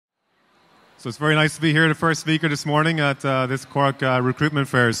So it's very nice to be here, the first speaker this morning at this Cork recruitment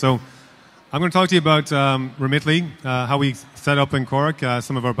fair. So I'm going to talk to you about Remitly, how we set up in Cork,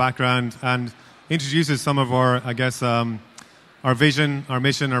 some of our background, and introduces some of our, our vision, our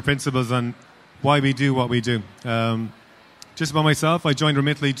mission, our principles, and why we do what we do. Just about myself, I joined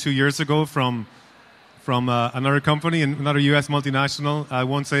Remitly 2 years ago from another company, another US multinational. I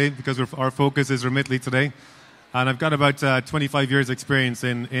won't say because our focus is Remitly today. And I've got about 25 years experience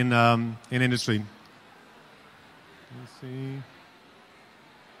in industry. Let's see.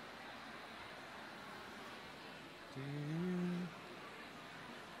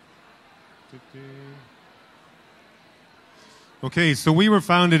 Okay, so we were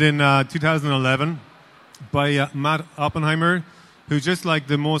founded in 2011 by Matt Oppenheimer, who's just like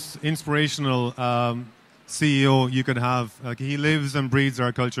the most inspirational CEO you could have. He lives and breathes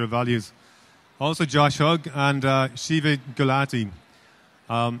our culture of values. Also Josh Hugg and Shiva Gulati.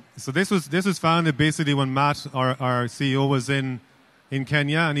 So this was founded basically when Matt, our CEO, was in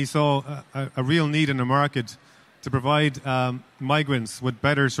Kenya, and he saw a real need in the market to provide migrants with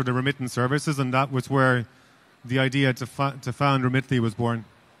better sort of remittance services, and that was where the idea to found Remitly was born.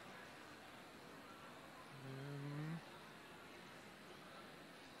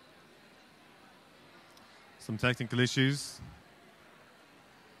 Some technical issues.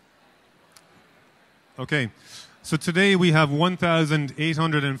 Okay, so today we have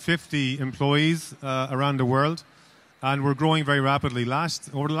 1,850 employees around the world, and we're growing very rapidly.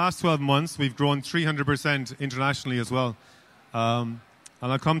 Over the last 12 months, we've grown 300% internationally as well. And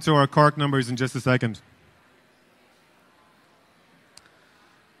I'll come to our Cork numbers in just a second.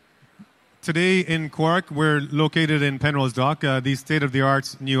 Today in Cork, we're located in Penrose Dock, these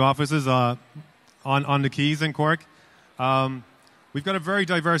state-of-the-art new offices on the quays in Cork. We've got a very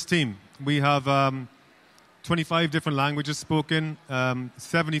diverse team. We have 25 different languages spoken,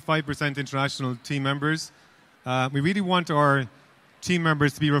 75% international team members. We really want our team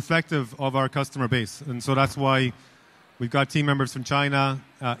members to be reflective of our customer base. And so that's why we've got team members from China,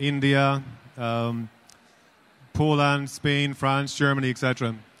 India, Poland, Spain, France, Germany,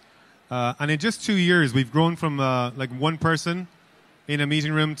 etc. And in just 2 years, we've grown from like one person in a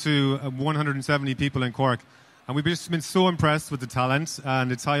meeting room to 170 people in Cork. And we've just been so impressed with the talent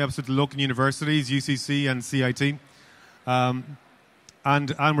and the tie-ups with the local universities, UCC and CIT. And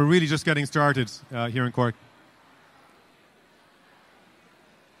we're really just getting started here in Cork.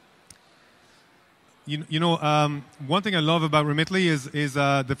 One thing I love about Remitly is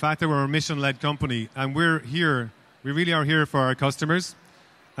the fact that we're a mission-led company. And we really are here for our customers.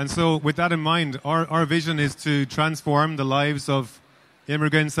 And so with that in mind, our vision is to transform the lives of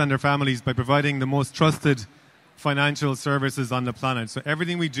immigrants and their families by providing the most trusted financial services on the planet. So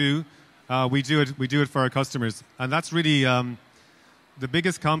everything we do it for our customers, and that's really the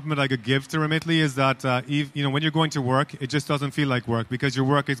biggest compliment I could give to Remitly is that when you're going to work, it just doesn't feel like work because your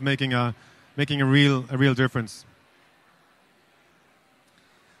work is making a real difference.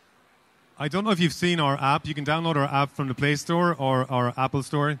 I don't know if you've seen our app. You can download our app from the Play Store or our Apple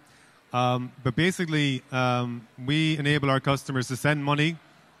Store. But basically, we enable our customers to send money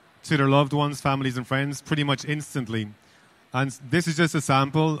to their loved ones, families and friends pretty much instantly. And this is just a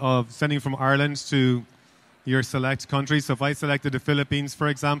sample of sending from Ireland to your select country. So if I selected the Philippines, for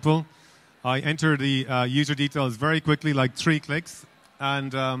example, I enter the user details very quickly, like 3 clicks,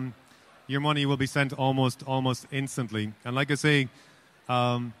 and your money will be sent almost instantly. And like I say,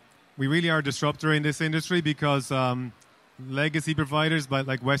 we really are a disruptor in this industry because legacy providers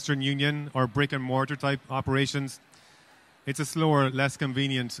like Western Union or brick and mortar type operations, it's a slower, less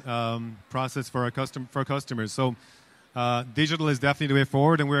convenient process for our customers. So digital is definitely the way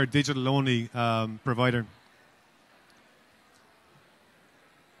forward, and we're a digital-only provider.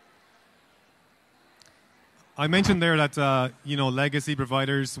 I mentioned there that legacy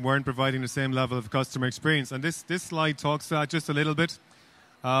providers weren't providing the same level of customer experience, and this slide talks just a little bit.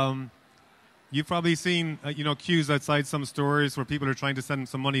 You've probably seen queues outside some stores where people are trying to send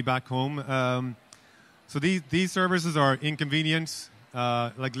some money back home. So these services are inconvenient,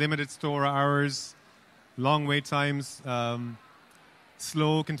 like limited store hours, long wait times,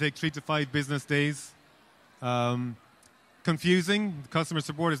 slow, can take 3 to 5 business days. Confusing, customer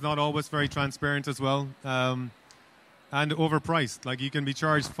support is not always very transparent as well. And overpriced, like you can be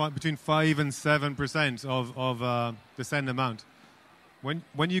charged between 5 and 7% of the send amount.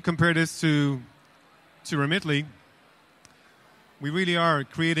 When you compare this to Remitly, we really are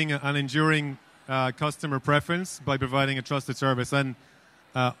creating an enduring customer preference by providing a trusted service. And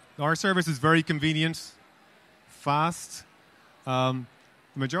our service is very convenient, fast.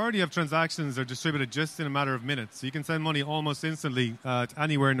 The majority of transactions are distributed just in a matter of minutes. So you can send money almost instantly to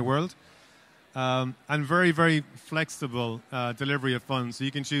anywhere in the world. and very, very flexible delivery of funds. So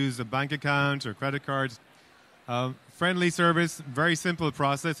you can choose a bank account or credit card. Friendly service, very simple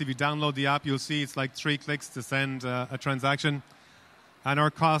process. If you download the app, you'll see it's like 3 clicks to send a transaction. And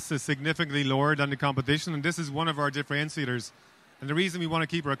our cost is significantly lower than the competition. And this is one of our differentiators. And the reason we want to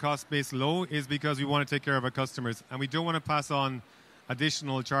keep our cost base low is because we want to take care of our customers. And we don't want to pass on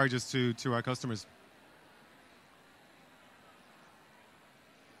additional charges to our customers.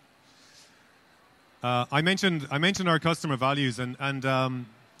 I mentioned our customer values and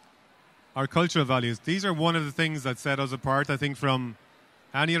our cultural values. These are one of the things that set us apart, I think, from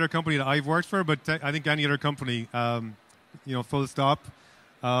any other company that I've worked for, but I think any other company, full stop.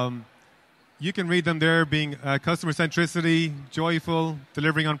 You can read them there, being customer centricity, joyful,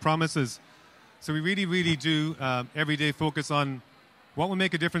 delivering on promises. So we really, really do every day focus on what will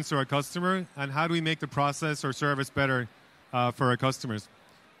make a difference to our customer and how do we make the process or service better for our customers.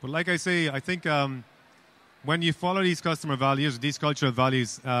 But like I say, I think when you follow these customer values, these cultural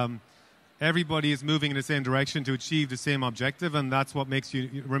values, everybody is moving in the same direction to achieve the same objective, and that's what makes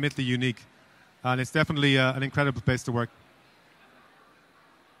Remitly unique. And it's definitely an incredible place to work.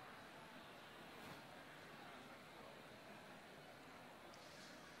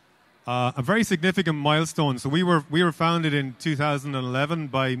 A very significant milestone. So we were founded in 2011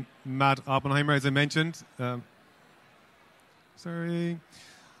 by Matt Oppenheimer, as I mentioned.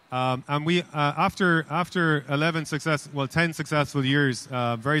 And we, after 10 successful years,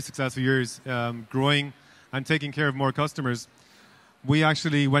 very successful years, growing and taking care of more customers, we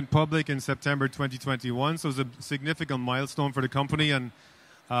actually went public in September 2021. So it was a significant milestone for the company and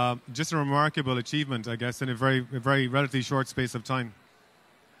just a remarkable achievement, I guess, in a very relatively short space of time.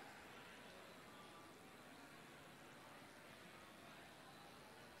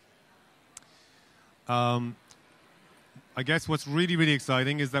 I guess what's really, really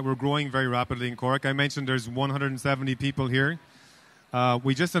exciting is that we're growing very rapidly in Cork. I mentioned there's 170 people here.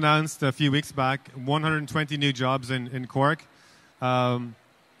 We just announced a few weeks back 120 new jobs in Cork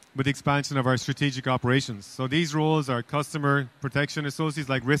with the expansion of our strategic operations. So these roles are customer protection associates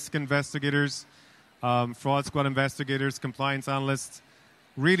like risk investigators, fraud squad investigators, compliance analysts.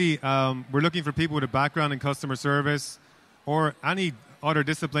 Really, we're looking for people with a background in customer service or any other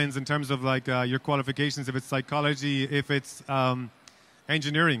disciplines in terms of like your qualifications, if it's psychology, if it's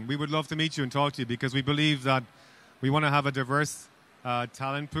engineering. We would love to meet you and talk to you because we believe that we want to have a diverse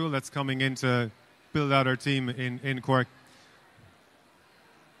talent pool that's coming in to build out our team in Cork.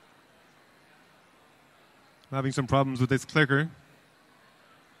 I'm having some problems with this clicker.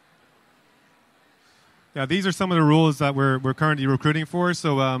 Yeah, these are some of the roles that we're currently recruiting for.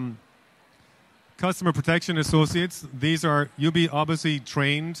 So customer protection associates, you'll be obviously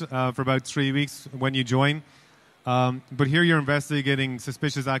trained for about 3 weeks when you join. But here you're investigating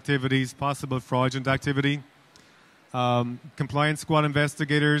suspicious activities, possible fraudulent activity. Compliance squad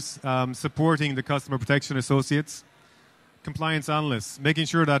investigators, supporting the customer protection associates. Compliance analysts, making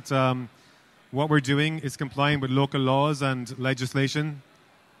sure that what we're doing is compliant with local laws and legislation.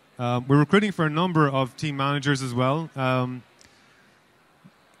 We're recruiting for a number of team managers as well.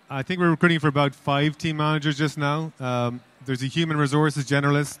 I think we're recruiting for about 5 team managers just now. There's a human resources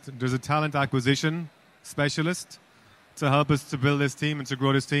generalist. There's a talent acquisition specialist to help us to build this team and to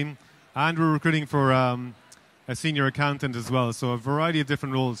grow this team. And we're recruiting for a senior accountant as well. So a variety of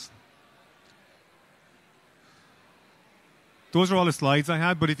different roles. Those are all the slides I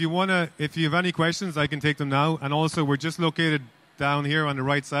had. But if you have any questions, I can take them now. And also, we're just located down here on the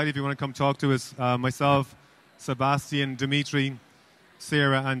right side. If you want to come talk to us, myself, Sebastian, Dimitri,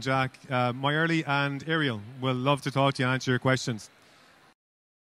 Sarah and Jack, Mayerly and Ariel will love to talk to you and answer your questions.